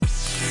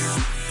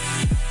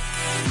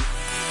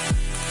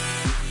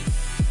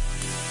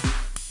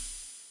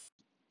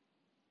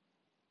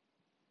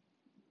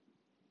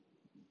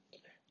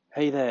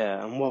Hey there,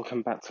 and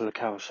welcome back to the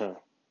Cow Show.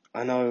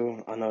 I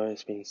know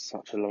it's been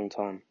such a long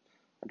time.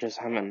 I just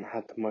haven't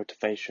had the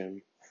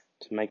motivation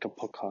to make a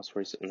podcast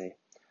recently.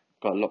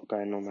 Got a lot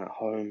going on at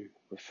home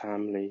with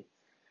family,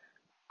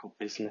 got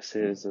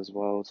businesses as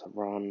well to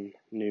run,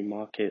 new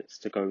markets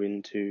to go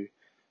into,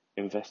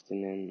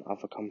 investing in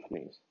other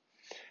companies.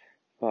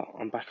 But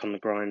I'm back on the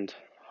grind.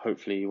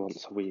 Hopefully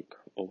once a week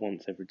or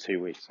once every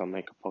 2 weeks I'll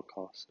make a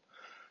podcast.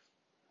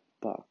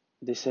 But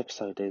this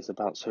episode is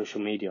about social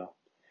media.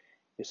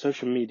 Is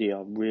social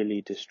media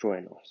really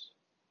destroying us?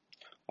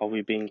 Are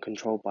we being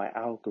controlled by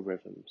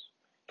algorithms,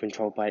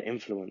 controlled by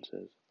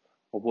influencers,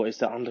 or what is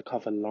the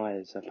undercover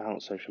lies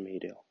about social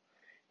media?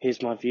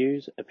 Here's my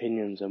views,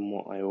 opinions, and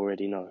what I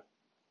already know.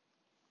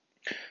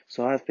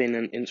 So I've been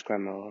an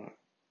Instagrammer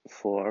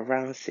for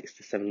around 6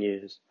 to 7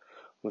 years,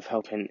 with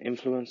helping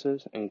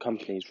influencers and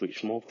companies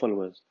reach more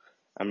followers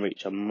and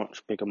reach a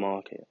much bigger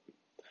market,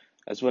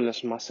 as well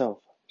as myself.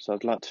 So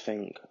I'd like to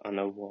think I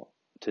know what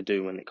to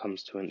do when it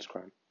comes to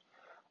Instagram.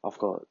 I've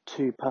got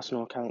 2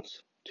 personal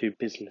accounts, 2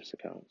 business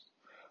accounts.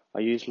 I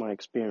use my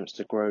experience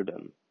to grow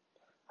them.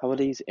 How are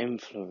these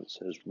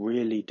influencers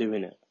really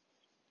doing it?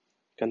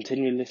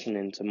 Continue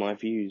listening to my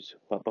views,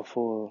 but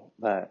before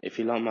that, if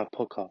you like my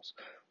podcast,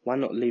 why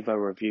not leave a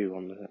review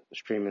on the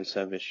streaming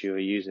service you are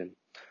using?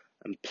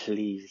 And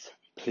please,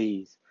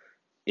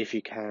 if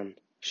you can,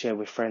 share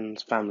with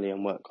friends, family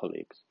and work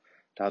colleagues.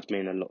 That would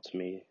mean a lot to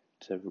me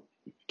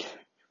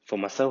for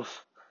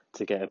myself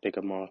to get a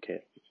bigger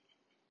market.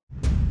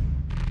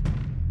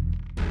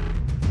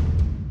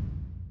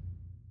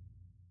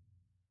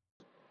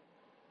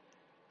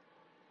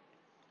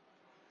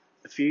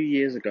 A few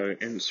years ago,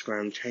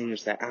 Instagram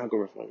changed their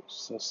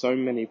algorithms, so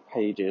many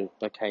pages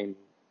became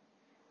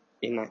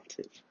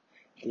inactive.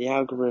 The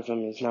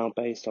algorithm is now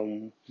based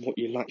on what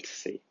you like to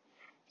see.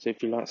 So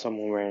if you like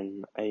someone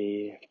wearing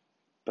a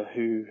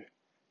Boohoo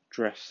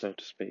dress, so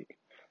to speak,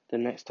 the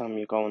next time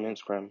you go on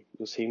Instagram,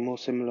 you'll see more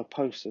similar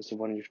posts as the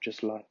one you've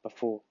just liked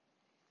before.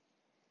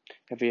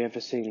 Have you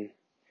ever seen,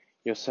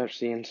 you'll search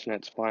the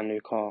internet to buy a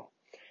new car,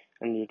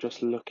 and you're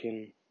just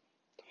looking,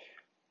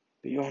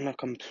 but you're on a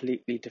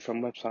completely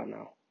different website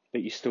now,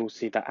 but you still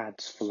see the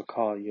ads for the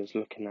car you was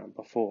looking at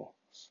before.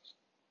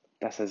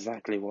 That's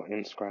exactly what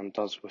Instagram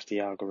does with the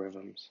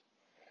algorithms.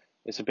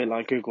 It's a bit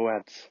like Google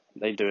Ads.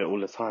 They do it all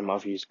the time.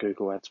 I've used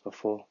Google Ads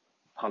before.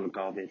 Pile of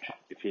garbage.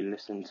 If you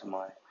listen to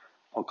my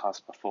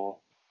podcast before,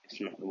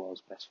 it's not the world's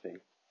best thing.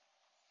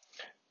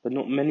 But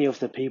not many of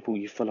the people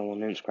you follow on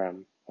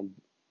Instagram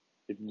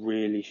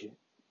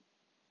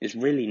is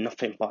really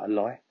nothing but a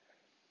lie.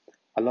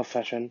 I love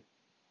fashion.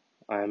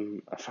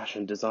 I'm a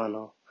fashion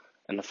designer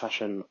and a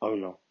fashion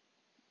owner.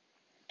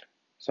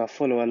 So I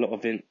follow a lot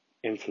of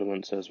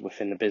influencers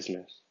within the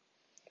business,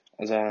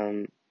 as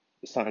I'm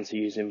starting to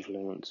use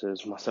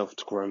influencers myself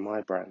to grow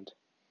my brand.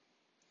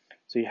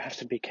 So you have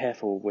to be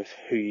careful with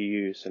who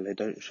you use so they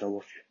don't show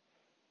off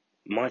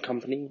my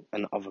company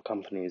and other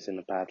companies in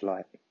a bad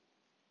light.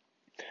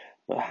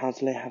 But how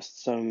do they have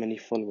so many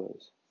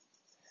followers?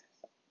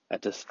 A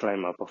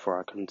disclaimer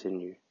before I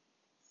continue.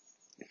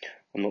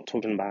 I'm not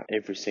talking about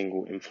every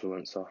single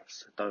influencer,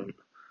 so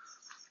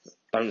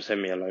don't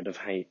send me a load of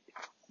hate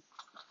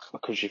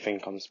because you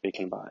think I'm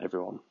speaking about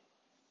everyone.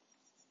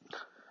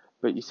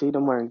 But you see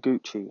them wearing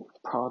Gucci,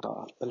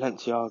 Prada,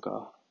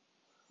 Balenciaga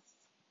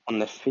on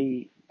their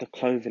feet, the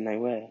clothing they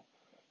wear.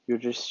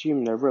 You'd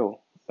assume they're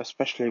real,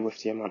 especially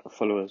with the amount of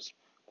followers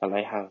that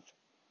they have.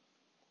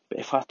 But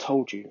if I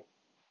told you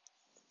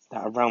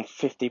that around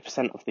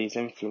 50% of these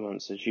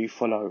influencers you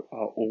follow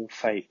are all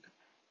fake,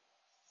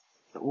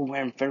 they're all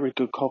wearing very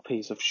good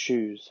copies of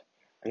shoes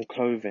and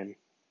clothing,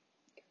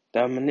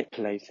 they're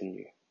manipulating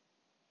you.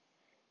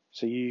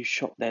 So you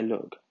shop their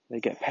look. They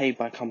get paid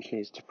by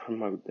companies to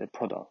promote their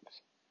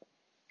products.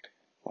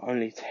 But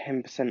only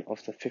 10%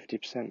 of the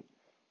 50%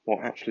 will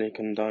actually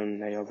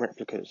condone they are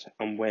replicas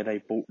and where they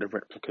bought the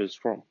replicas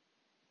from.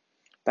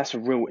 That's a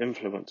real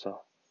influencer.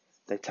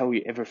 They tell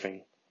you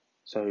everything.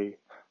 So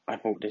I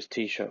bought this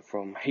t-shirt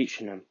from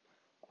H&M.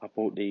 I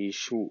bought these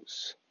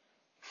shorts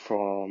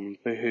from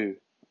Boohoo.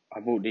 I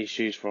bought these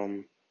shoes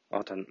from,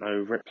 I don't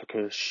know,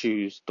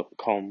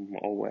 replicashoes.com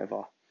or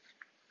whatever.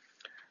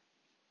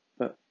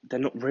 But they're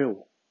not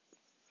real.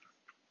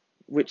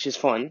 Which is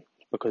fine,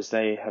 because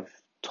they have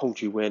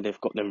told you where they've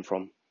got them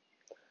from.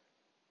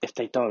 If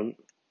they don't,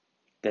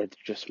 they're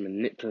just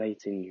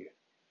manipulating you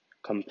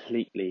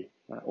completely.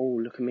 Like,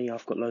 oh, look at me,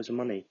 I've got loads of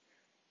money.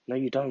 No,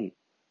 you don't.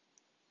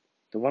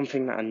 The one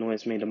thing that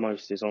annoys me the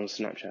most is on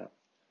Snapchat,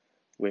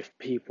 with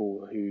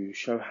people who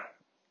show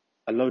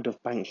a load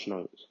of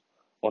banknotes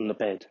on the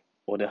bed,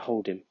 or they're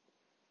holding.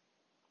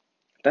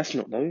 That's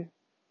not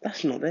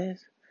theirs.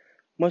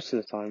 Most of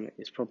the time,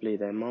 it's probably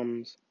their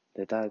mum's,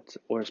 their dad's,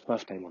 or it's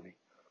birthday money.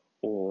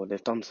 Or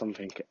they've done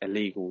something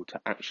illegal to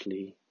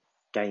actually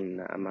gain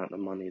that amount of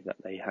money that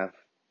they have.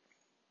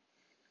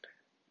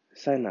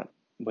 Saying that,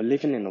 we're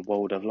living in a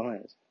world of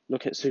lies.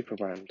 Look at super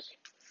brands.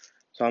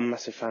 So I'm a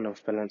massive fan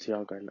of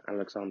Balenciaga and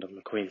Alexander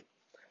McQueen,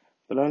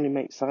 but only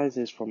make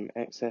sizes from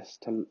XS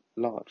to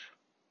large.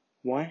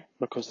 Why?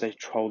 Because they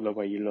troll the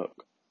way you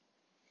look.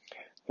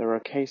 There are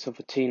a case of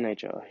a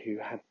teenager who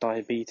had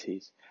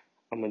diabetes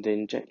and would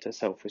inject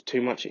herself with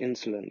too much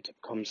insulin to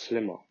become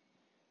slimmer.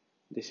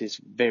 This is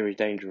very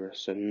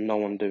dangerous and no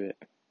one do it.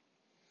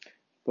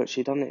 But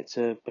she done it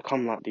to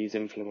become like these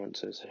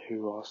influencers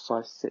who are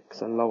size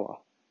 6 and lower.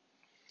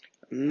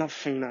 Another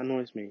thing that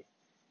annoys me,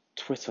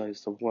 Twitter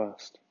is the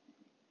worst.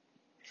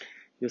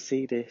 You'll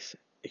see this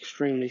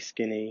extremely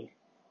skinny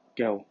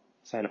girl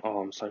saying, "Oh,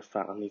 I'm so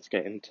fat, I need to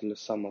get into the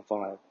summer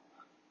vibe,"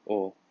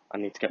 or "I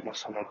need to get my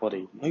summer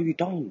body." No, you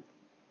don't.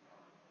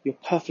 You're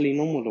perfectly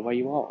normal the way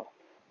you are.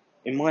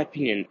 In my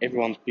opinion,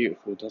 everyone's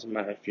beautiful. It doesn't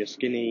matter if you're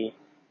skinny,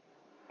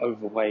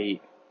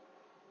 overweight,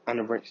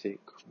 anorexic,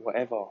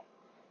 whatever.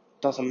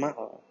 Doesn't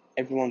matter.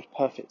 Everyone's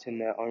perfect in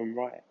their own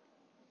right.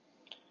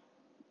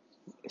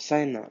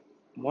 Saying that,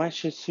 why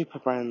should super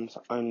brands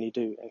only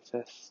do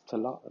XS to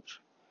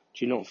large?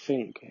 Do you not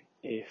think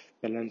if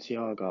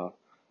Balenciaga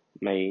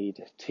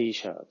made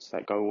t-shirts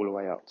that go all the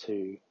way up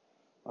to,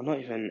 or not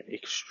even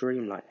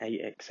extreme like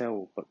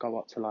 8XL, but go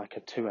up to like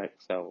a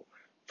 2XL,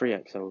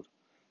 3XL,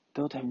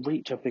 they'll then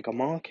reach a bigger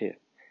market.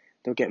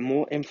 They'll get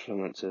more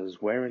influencers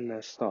wearing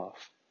their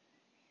stuff.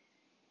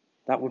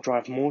 That will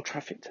drive more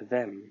traffic to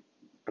them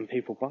and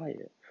people buy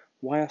it.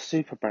 Why are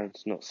super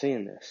brands not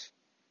seeing this?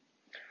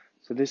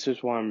 So this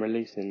is why I'm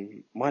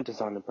releasing my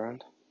designer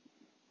brand,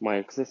 my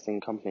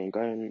existing company,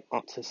 going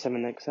up to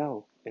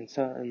 7XL in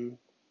certain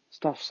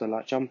stuff, so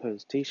like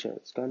jumpers,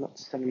 t-shirts, going up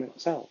to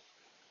 7XL.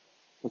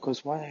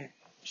 Because why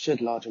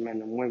should larger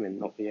men and women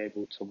not be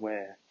able to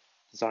wear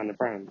designer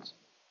brands?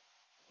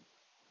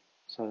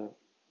 So,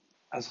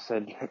 as I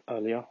said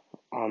earlier,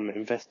 I'm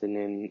investing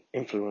in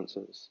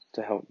influencers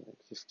to help my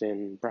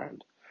existing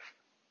brand.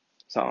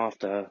 So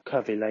after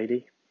Curvy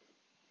Lady,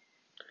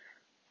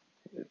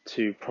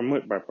 to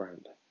promote my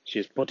brand,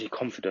 she's body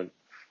confident.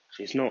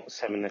 She's not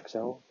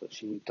 7XL, but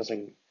she's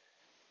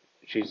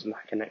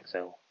like an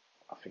XL.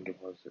 I think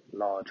it was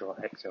large or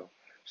XL.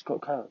 She's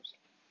got curves,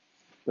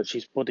 but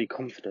she's body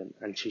confident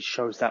and she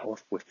shows that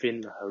off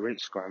within her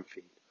Instagram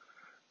feed.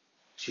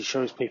 She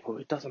shows people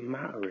it doesn't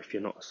matter if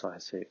you're not a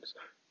size 6.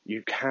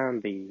 You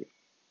can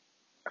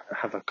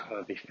have a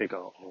curvy figure,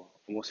 or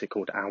what's it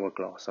called,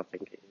 hourglass, I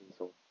think it is,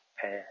 or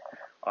pear.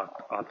 I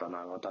don't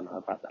know. I don't know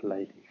about the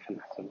lady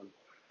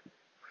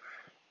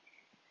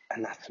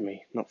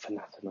anatomy, not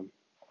Fanatinum.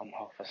 I'm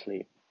half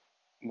asleep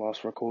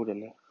whilst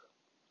recording this.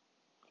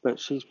 But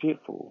she's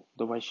beautiful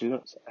the way she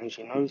looks, and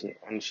she knows it,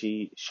 and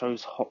she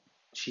shows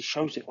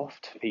it off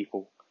to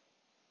people.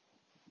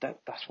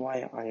 That's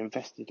why I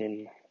invested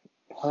in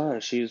her.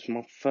 She was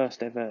my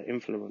first ever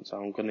influencer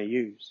I'm gonna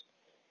use,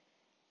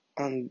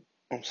 and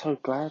I'm so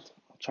glad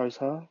I chose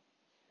her.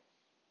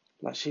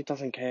 Like, she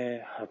doesn't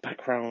care her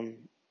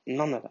background,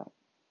 none of that.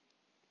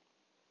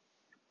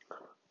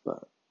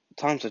 But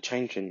times are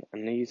changing,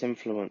 and these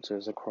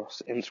influencers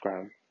across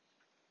Instagram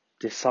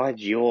decide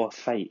your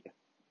fate.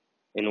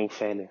 In all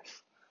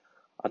fairness,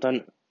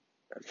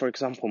 for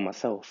example,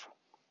 myself,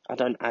 I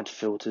don't add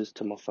filters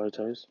to my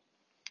photos.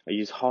 I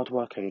use hard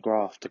work and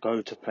graft to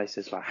go to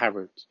places like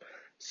Harrods,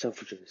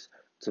 Selfridges,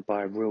 to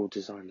buy real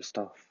designer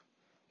stuff.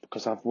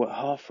 Because I've worked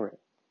hard for it.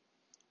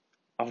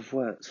 I've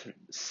worked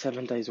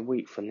 7 days a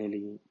week for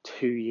nearly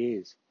 2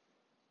 years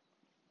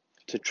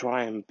to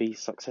try and be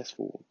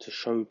successful, to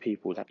show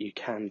people that you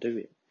can do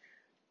it.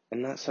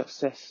 And that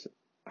success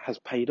has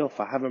paid off.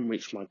 I haven't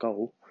reached my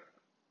goal,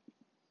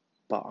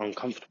 but I'm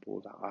comfortable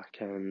that I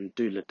can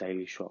do the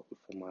daily shop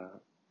for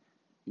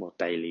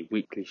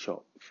weekly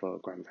shop for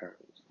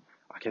grandparents.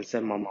 I can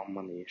send my mum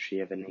money if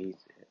she ever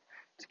needs it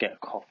to get a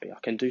coffee. I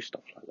can do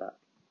stuff like that.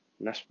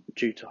 And that's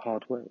due to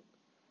hard work.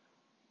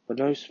 But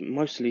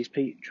most of these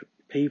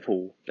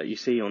people that you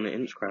see on the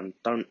Instagram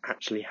don't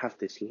actually have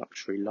this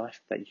luxury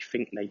life that you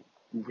think they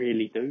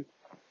really do.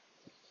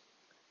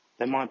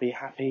 They might be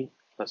happy,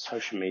 but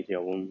social media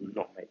will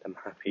not make them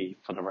happy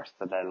for the rest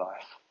of their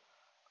life.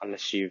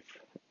 Unless you've,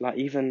 like,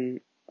 even,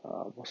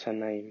 what's her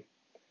name?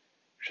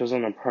 She was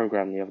on a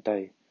program the other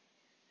day.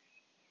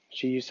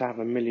 She used to have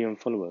 1 million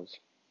followers.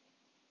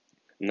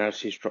 Now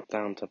she's dropped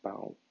down to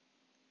about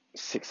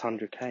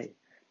 600k.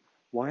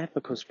 Why?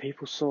 Because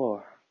people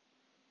saw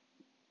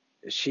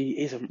she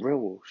isn't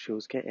real.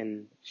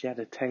 She had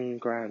a 10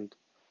 grand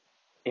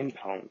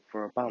implant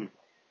for a bum.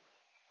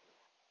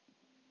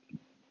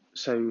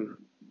 So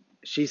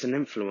she's an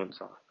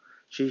influencer.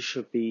 She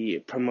should be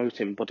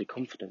promoting body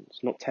confidence,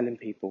 not telling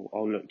people,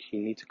 "Oh look,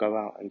 you need to go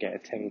out and get a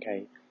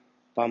 10k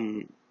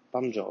bum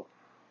job,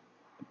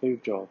 a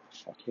boob job,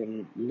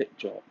 fucking lip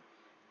job."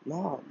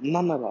 No,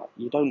 none of that.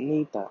 You don't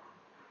need that.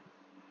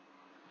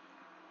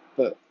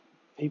 But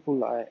people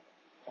like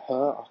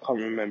her, I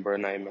can't remember her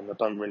name, and I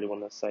don't really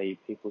want to say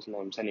people's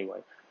names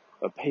anyway.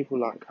 But people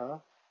like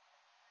her,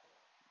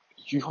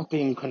 you're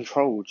being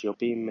controlled, you're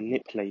being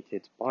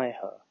manipulated by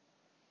her.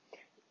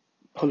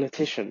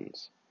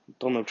 Politicians,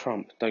 Donald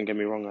Trump, don't get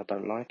me wrong, I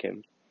don't like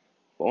him.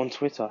 But on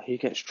Twitter, he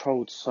gets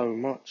trolled so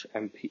much,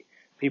 and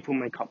people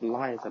make up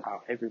lies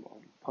about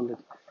everyone.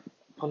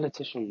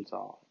 Politicians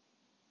are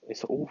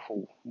it's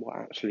awful what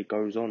actually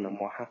goes on and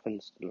what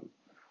happens to them.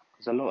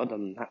 Because a lot of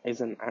them, that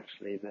isn't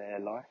actually their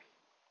life.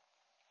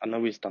 I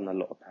know he's done a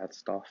lot of bad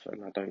stuff,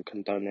 and I don't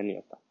condone any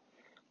of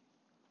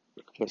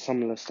that. But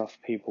some of the stuff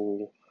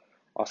people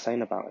are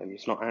saying about him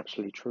is not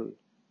actually true.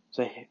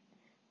 So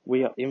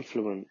we are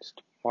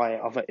influenced by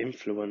other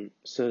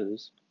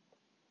influencers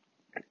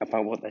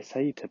about what they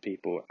say to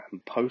people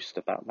and post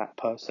about that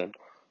person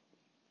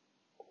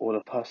or the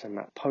person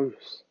that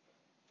posts.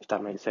 If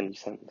that makes any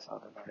sense, I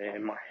don't know.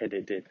 In my head,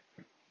 it did.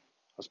 I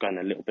was going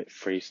a little bit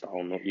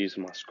freestyle, not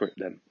using my script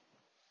then.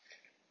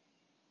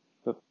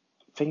 But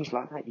things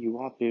like that, you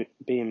are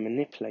being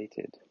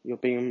manipulated. You're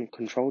being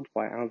controlled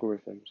by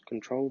algorithms,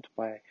 controlled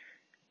by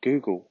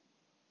Google.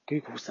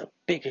 Google's the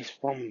biggest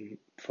one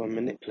for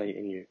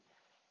manipulating you.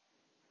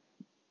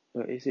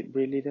 But is it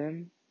really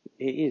them?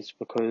 It is,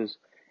 because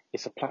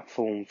it's a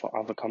platform for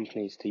other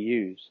companies to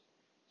use.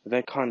 So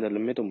they're kind of the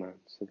middleman.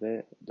 So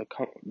they're the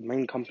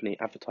main company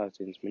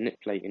advertising is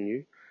manipulating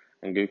you,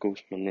 and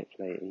Google's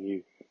manipulating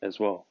you as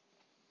well.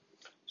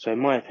 So in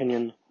my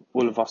opinion,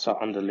 all of us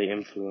are under the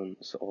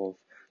influence of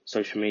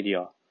social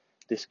media.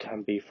 This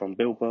can be from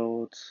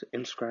billboards,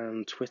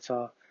 Instagram,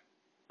 Twitter,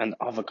 and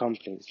other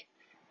companies.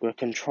 We're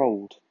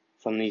controlled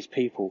from these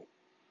people.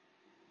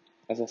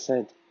 As I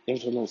said,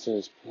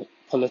 influencers,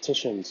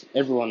 politicians,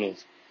 everyone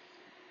is.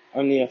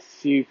 Only a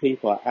few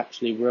people are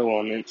actually real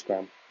on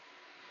Instagram.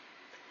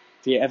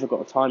 If you ever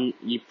got a time,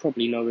 you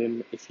probably know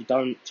him. If you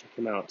don't, check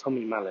him out.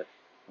 Tommy Mallet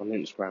on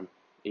Instagram.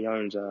 He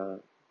owns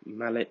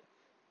Mallet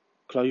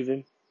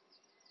Clothing.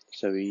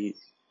 So he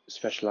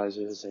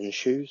specialises in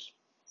shoes.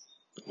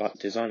 Like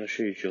designer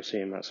shoes, you'll see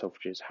him at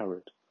Selfridges,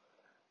 Harrod.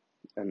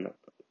 And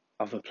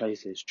other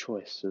places,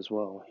 Choice as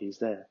well. He's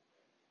there.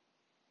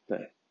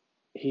 But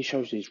he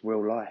shows his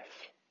real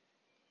life.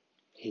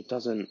 He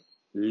doesn't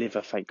live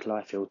a fake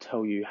life. He'll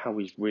tell you how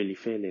he's really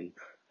feeling,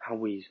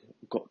 how he's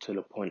got to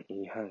the point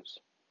he has.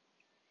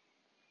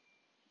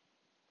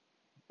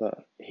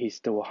 But he's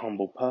still a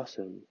humble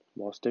person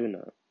whilst doing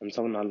it, and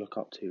someone I look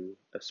up to,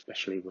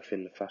 especially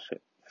within the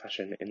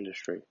fashion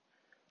industry.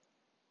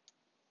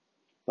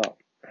 But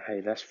hey,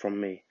 that's from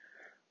me.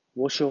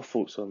 What's your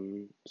thoughts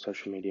on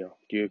social media?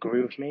 Do you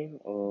agree with me,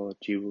 or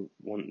do you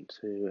want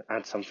to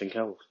add something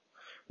else?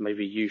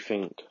 Maybe you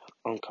think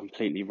I'm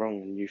completely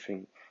wrong, and you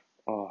think,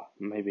 oh,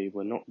 maybe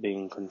we're not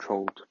being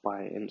controlled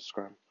by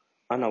Instagram.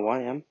 I know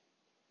I am,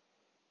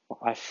 but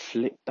I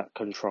flipped that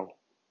control.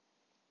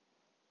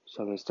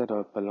 So instead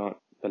of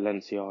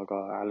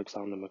Balenciaga,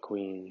 Alexander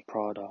McQueen,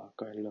 Prada,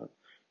 going, look,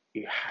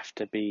 you have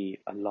to be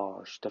a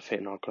large to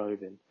fit in our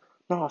clothing.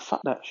 No,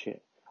 fuck that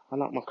shit. I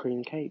like my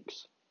cream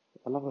cakes.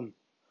 I love them.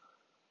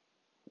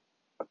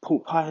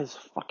 Pork pie is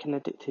fucking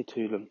addicted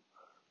to them.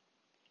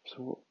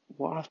 So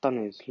what I've done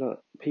is,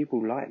 look,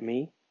 people like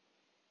me.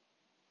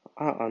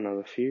 I know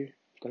a few.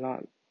 They're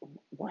like,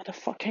 why the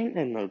fuck ain't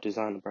there no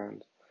designer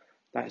brands?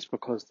 That is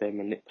because they're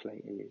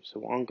manipulating you.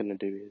 So what I'm going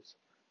to do is,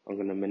 I'm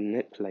going to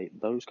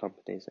manipulate those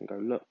companies and go,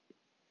 look,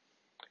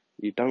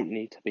 you don't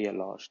need to be a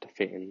large to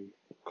fit in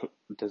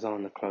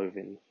designer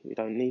clothing. You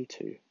don't need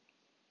to.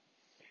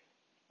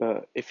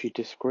 But if you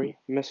disagree,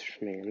 message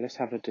me and let's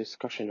have a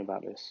discussion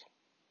about this.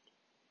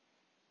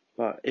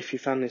 But if you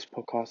found this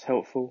podcast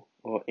helpful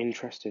or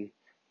interesting,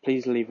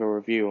 please leave a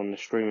review on the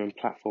streaming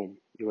platform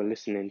you are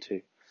listening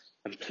to.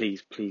 And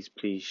please, please,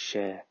 please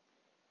share.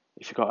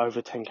 If you've got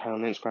over 10k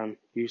on Instagram,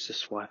 use the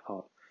swipe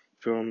up.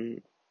 If you're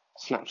on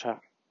Snapchat,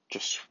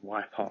 just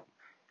swipe up.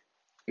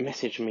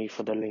 Message me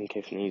for the link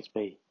if needs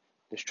be.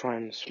 Let's try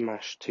and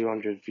smash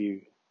 200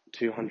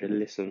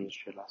 listens,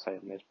 should I say,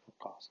 on this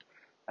podcast.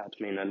 That'd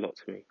mean a lot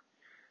to me.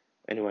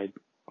 Anyway,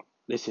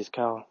 this is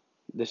Cal.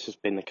 This has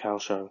been the Cal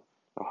Show.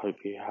 I hope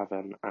you have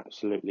an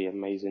absolutely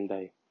amazing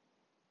day.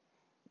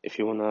 If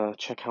you want to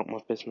check out my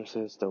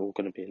businesses, they're all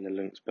going to be in the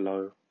links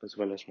below, as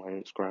well as my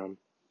Instagram,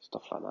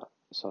 stuff like that.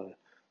 So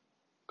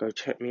go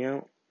check me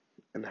out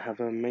and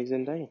have an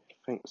amazing day.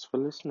 Thanks for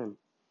listening.